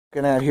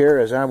Looking at here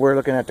is we're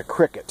looking at the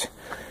cricket.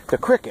 The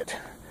cricket,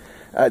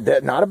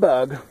 not a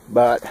bug,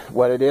 but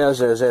what it is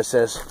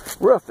this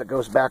roof that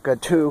goes back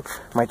to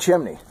my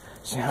chimney.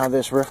 See how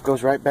this roof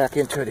goes right back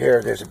into it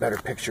here? There's a better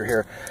picture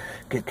here.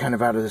 Get kind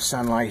of out of the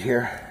sunlight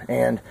here.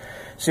 And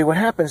see what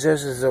happens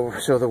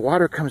so the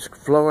water comes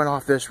flowing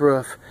off this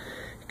roof,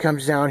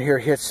 comes down here,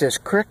 hits this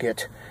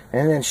cricket,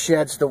 and then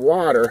sheds the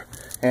water,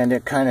 and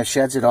it kind of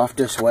sheds it off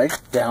this way,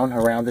 down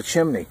around the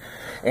chimney.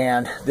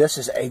 And this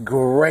is a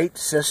great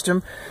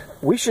system.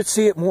 We should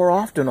see it more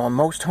often on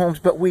most homes,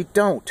 but we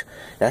don't.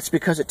 That's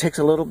because it takes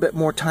a little bit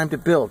more time to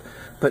build.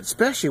 But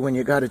especially when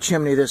you got a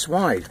chimney this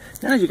wide.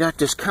 Now you got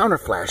this counter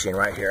flashing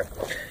right here.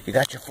 You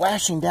got your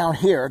flashing down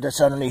here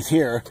that's underneath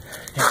here.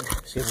 And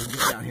see if we can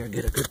get down here and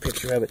get a good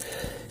picture of it.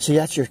 See,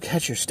 that's your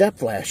step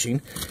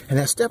flashing. And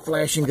that step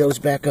flashing goes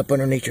back up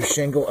underneath your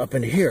shingle up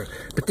into here.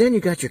 But then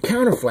you got your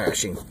counter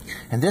flashing.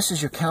 And this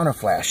is your counter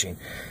flashing.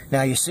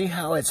 Now you see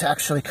how it's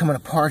actually coming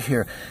apart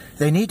here.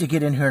 They need to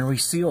get in here and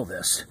reseal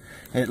this.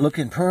 And it's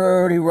looking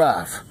pretty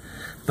rough.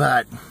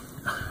 But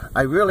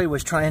I really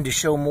was trying to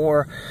show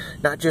more,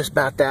 not just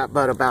about that,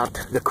 but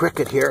about the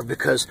cricket here,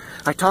 because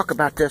I talk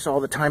about this all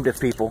the time to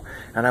people,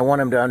 and I want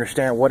them to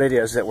understand what it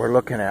is that we're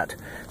looking at.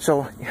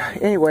 So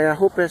anyway, I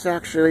hope this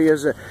actually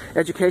is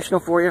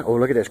educational for you. Oh,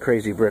 look at this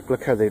crazy brick.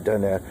 Look how they've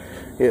done that.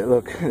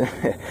 Look,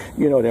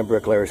 you know them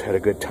bricklayers had a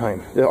good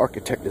time. The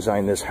architect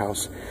designed this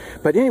house.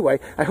 But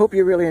anyway, I hope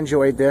you really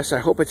enjoyed this. I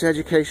hope it's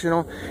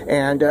educational,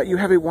 and you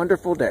have a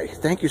wonderful day.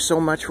 Thank you so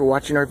much for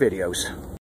watching our videos.